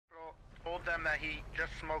them that he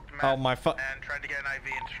just smoked meth and tried to get an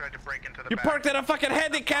IV and tried to break into the You back. parked at a fucking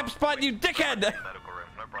handicap spot, you dickhead! Medical room,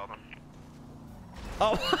 no problem.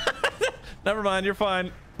 Oh, never mind, you're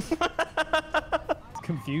fine. It's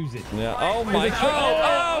confusing. Yeah. Oh my god!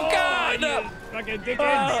 Oh god! You fucking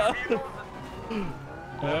dickhead!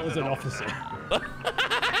 That was an officer.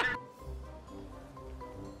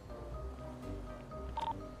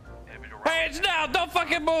 Hands down! Don't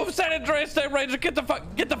fucking move! San Andreas State Ranger, get the fuck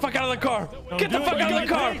out of the car! Get the fuck out of the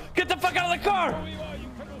car! Get the fuck out of the car!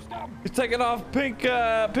 He's taking off pink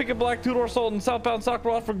and black two-door sold and southbound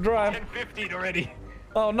Rockford Drive. 10-15 already.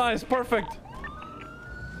 Oh, nice, perfect.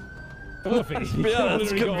 Perfect. Yeah, that's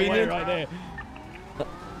convenient. Right there.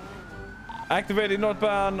 Activating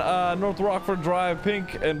northbound North Rockford Drive,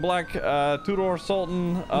 pink and black two-door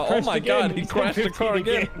Sultan. Oh my god, he crashed the car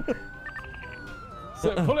again.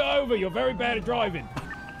 So pull it over. You're very bad at driving.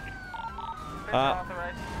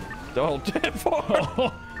 Don't tip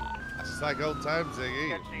forward. It's like old times,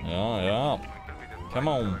 Ziggy. Yeah. Come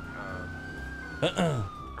on.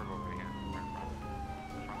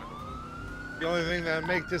 The only thing that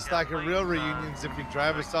make this like a real reunion is if you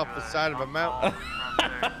drive us off the side of a mountain.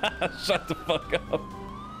 Shut the fuck up.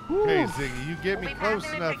 Okay, Ziggy, you get me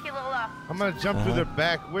close enough. I'm gonna jump through the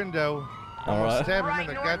back window. I'm gonna stab him in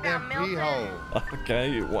the goddamn pee hole.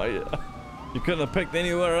 Okay, why? You couldn't have picked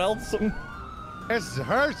anywhere else. This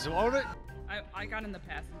hurts, won't it? I got in the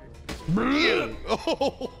passenger.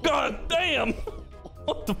 Oh, god damn!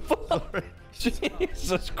 What the fuck?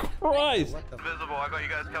 Jesus Christ! Visible, I got you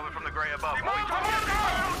guys coming from the gray above.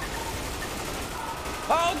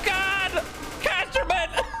 Oh god! Casterman!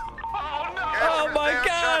 Oh no! Oh my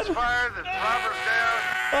god! Shots fired, the driver's down.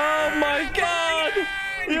 Oh my god!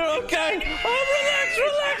 You're okay! Oh, relax! Oh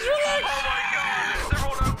my god! Is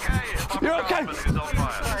everyone okay? You're okay!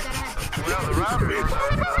 Well, the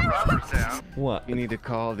driver's down. What? You need to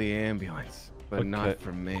call the ambulance, but not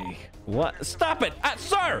for me. What? Stop it!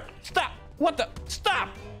 Sir! Stop! What the? Stop!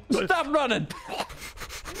 Stop running!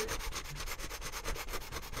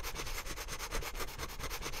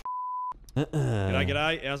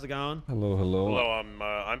 G'day. How's it going? Hello. Hello,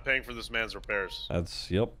 I'm paying for this man's repairs. He's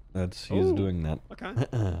doing that. Okay.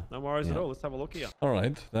 No worries at all. Let's have a look here. All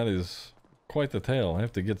right, that is quite the tale. I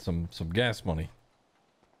have to get some gas money.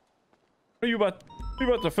 Are you about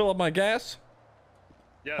to fill up my gas?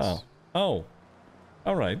 Yes. Oh.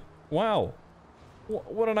 All right. Wow.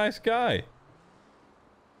 What a nice guy.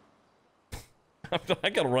 I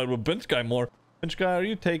gotta ride with Bench Guy more. Bench Guy, are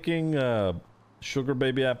you taking sugar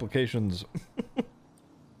baby applications?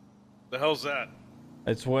 The hell's that?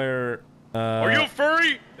 It's where are you a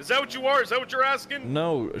furry? Is that what you are? Is that what you're asking?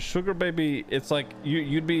 No, sugar baby, it's like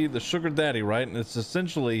you'd be the sugar daddy, right? And it's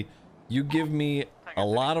essentially you give me a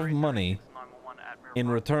lot of money in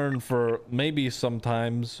return for maybe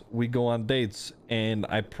sometimes we go on dates and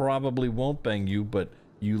I probably won't bang you, but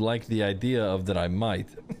you like the idea of that I might.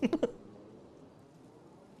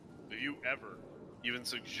 Do you ever even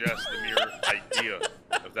suggest the mere idea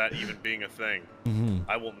of that even being a thing?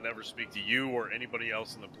 I will never speak to you or anybody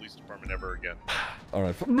else in the police department ever again. All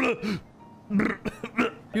right.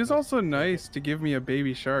 He was also nice to give me a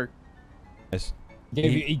baby shark.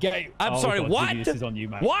 He gave. I'm sorry. God, what? Ziggy, this is on you,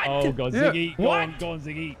 man. What? Oh god, Yeah. Ziggy. What? Go on,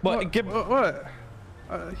 Ziggy. What?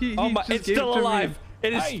 He Oh my! just It's gave still it to alive. me.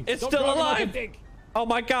 It is. Hey, It's stop still driving like a alive. dick. Oh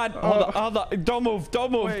my god! Hold on. Don't move.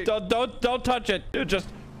 Wait. Don't touch it. Dude, just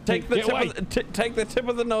take the take the tip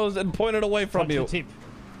of the nose and point it away from Touch you. the tip.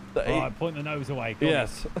 Alright, point the nose away. Go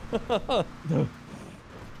Yes.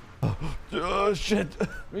 Oh shit.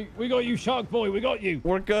 We got you, Shark Boy. We got you.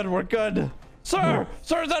 We're good. Sir, is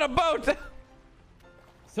that a boat?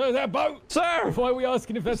 Sir, that boat. Sir, Why are we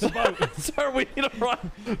asking if that's a boat? sir, we need a ride.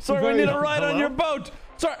 Sir, we need a ride on your boat.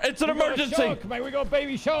 Sir, it's an emergency. Got a shark, mate. We got a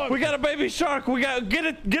baby shark. We got a baby shark. We got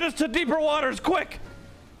get us to deeper waters quick.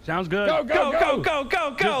 Sounds good.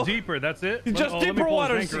 Go. Just deeper. That's it. Just deeper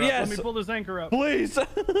waters. Yes. Let me pull this anchor up. Please.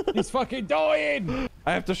 He's fucking dying.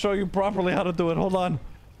 I have to show you properly how to do it. Hold on.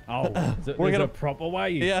 Oh, there's a proper way.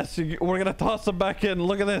 Yes, we're gonna toss him back in.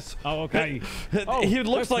 Look at this. Oh, okay. He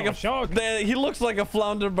looks like a shark. He looks like a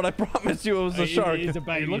flounder, but I promise you it was a shark. He's a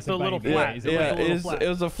baby. He looks a little flat. Yeah, it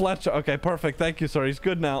was a flat shark. Okay, perfect. Thank you, sir. He's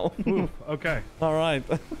good now. Okay. All right.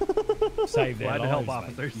 Save their Glad to lives, help mate.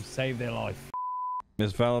 officers. You saved their life.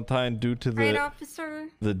 Miss Valentine, due to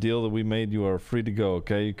the deal that we made, you are free to go.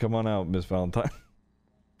 Okay, you come on out, Miss Valentine.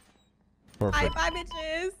 Perfect. Bye,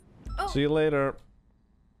 bitches. Oh. See you later.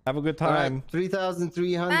 Have a good time. Right,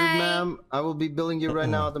 3,300, ma'am. I will be billing you right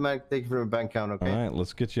now. Automatic take from your bank account. Okay. All right,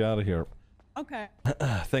 let's get you out of here. Okay.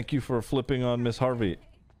 Thank you for flipping on Miss Harvey.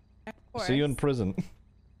 See you in prison.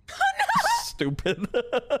 stupid.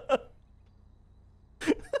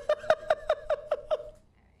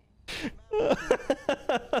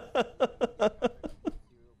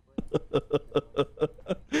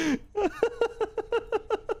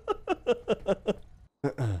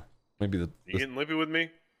 Maybe the. You getting lippy with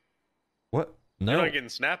me? What? No. You're not getting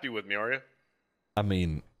snappy with me, are you? I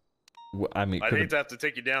mean, I'd hate to have to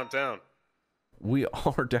take you downtown. We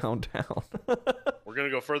are downtown. We're gonna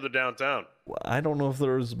go further downtown. I don't know if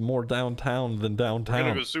there's more downtown than downtown. We're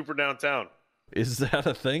gonna go super downtown. Is that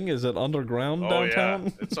a thing? Is it underground Oh downtown? yeah,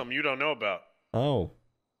 it's something you don't know about. Oh.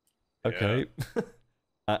 Okay.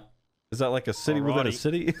 Is that like a city within a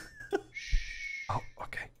city? Oh,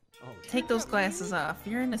 okay. Take those glasses off.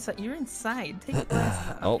 You're inside. Take the glasses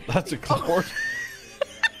off. Oh, that's a cord.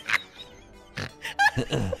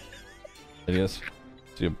 Yes.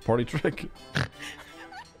 See a party trick?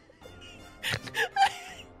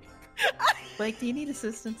 Blake, do you need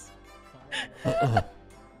assistance?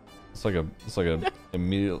 It's like a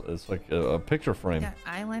immediate. It's like a picture frame. Got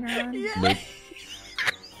eyeliner on? Nope.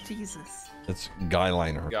 Jesus. It's guy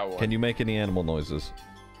liner. Can you make any animal noises?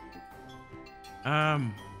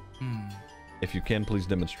 If you can, please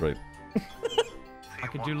demonstrate. I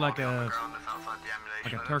could do like a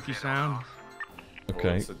turkey sound.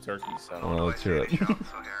 Okay. It's a turkey sound. Well, let's hear it.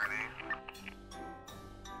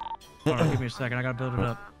 Hold on, give me a second. I gotta build it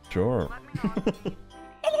up. Sure.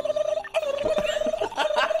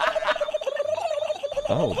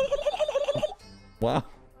 Oh. Wow.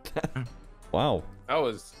 Wow. That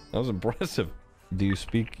was impressive. Do you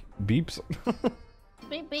speak beeps?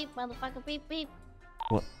 Beep beep, motherfucker, beep beep.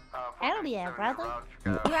 What? Hell yeah, brother.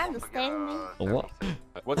 You understand me? What?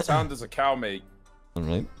 What sound does a cow make? All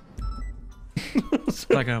right.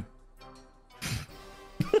 like a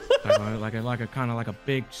kind of like a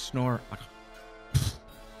big snort. Like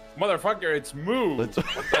Motherfucker, it's moo. What the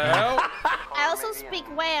hell? I also speak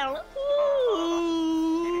well.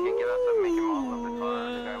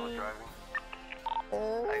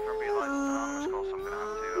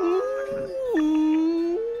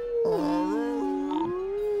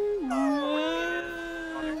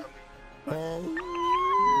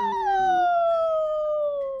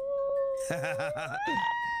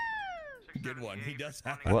 Good one. He does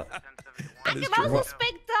have what? I can also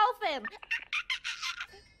speak dolphin.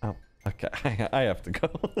 Oh, okay. I have to go.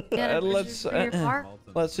 Yeah, Let's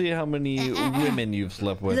see how many women you've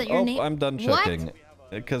slept with. Is that your name? I'm done What? checking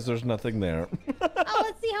because there's nothing there. Oh,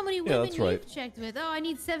 let's see how many women that's right. you've checked with. Oh, I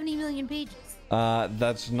need 70 million pages.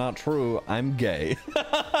 That's not true. I'm gay.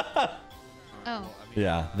 Oh.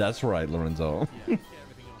 Yeah, that's right, Lorenzo.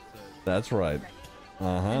 That's right.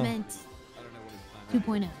 I meant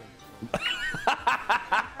 2.0.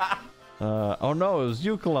 Oh no, it was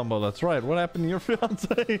you, Columbo. That's right. What happened to your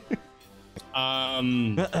fiance?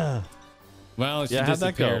 Well, she yeah, how'd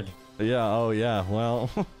that go? disappeared. Yeah. Oh yeah. Well.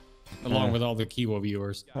 Along with all the Kiwo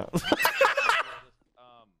viewers. I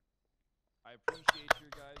appreciate your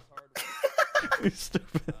guys' hard work. You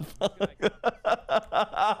stupid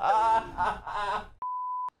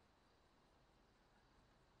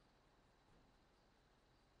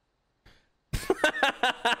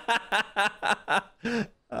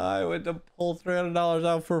I went to pull $300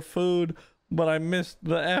 out for food, but I missed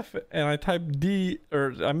the F and I typed D,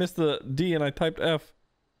 or I missed the D and I typed F.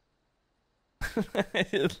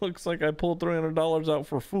 It looks like I pulled $300 out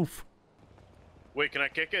for foof. Wait, can I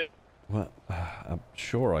kick it? What? I'm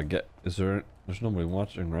sure I get. There's nobody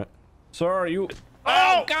watching, right? Sir, are you?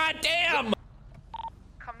 Oh, god damn!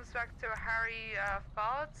 Comes back to Harry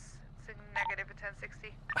Farts. It's a negative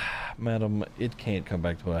 1060. Madam, it can't come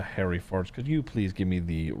back to a Harry Farts. Could you please give me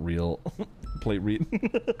the real plate read?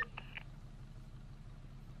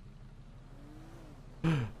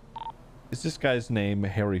 Is this guy's name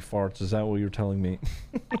Harry Farts? Is that what you're telling me?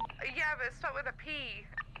 Yeah, but it's start with a P.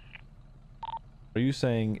 Are you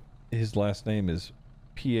saying his last name is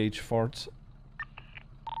PH Farts?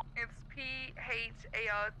 It's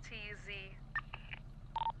PHARTZ.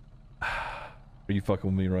 Are you fucking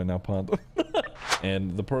with me right now, Pond?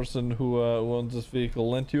 And the person who owns this vehicle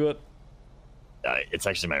lent you it? It's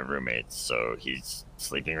actually my roommate, so he's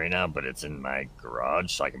sleeping right now, but it's in my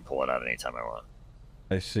garage, so I can pull it out anytime I want.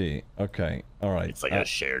 I see. Okay. All right. It's like a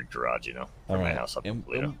shared garage, you know, for my house up in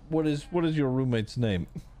Toledo. What is your roommate's name?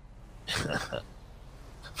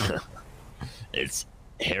 It's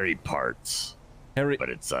Harry Parts. Harry, but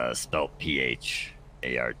it's spelled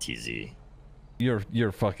PHARTZ. You're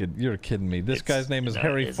kidding me. This guy's name is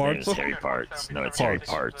Harry his Farts. Name is Harry Parts. No, it's Harry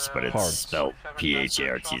Parts, but it's spelled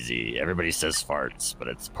PHARTZ. Everybody says farts, but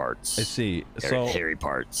it's parts. I see. Harry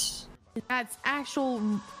Parts. That's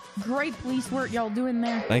actual Great police work y'all doing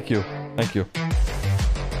there. Thank you. Thank you.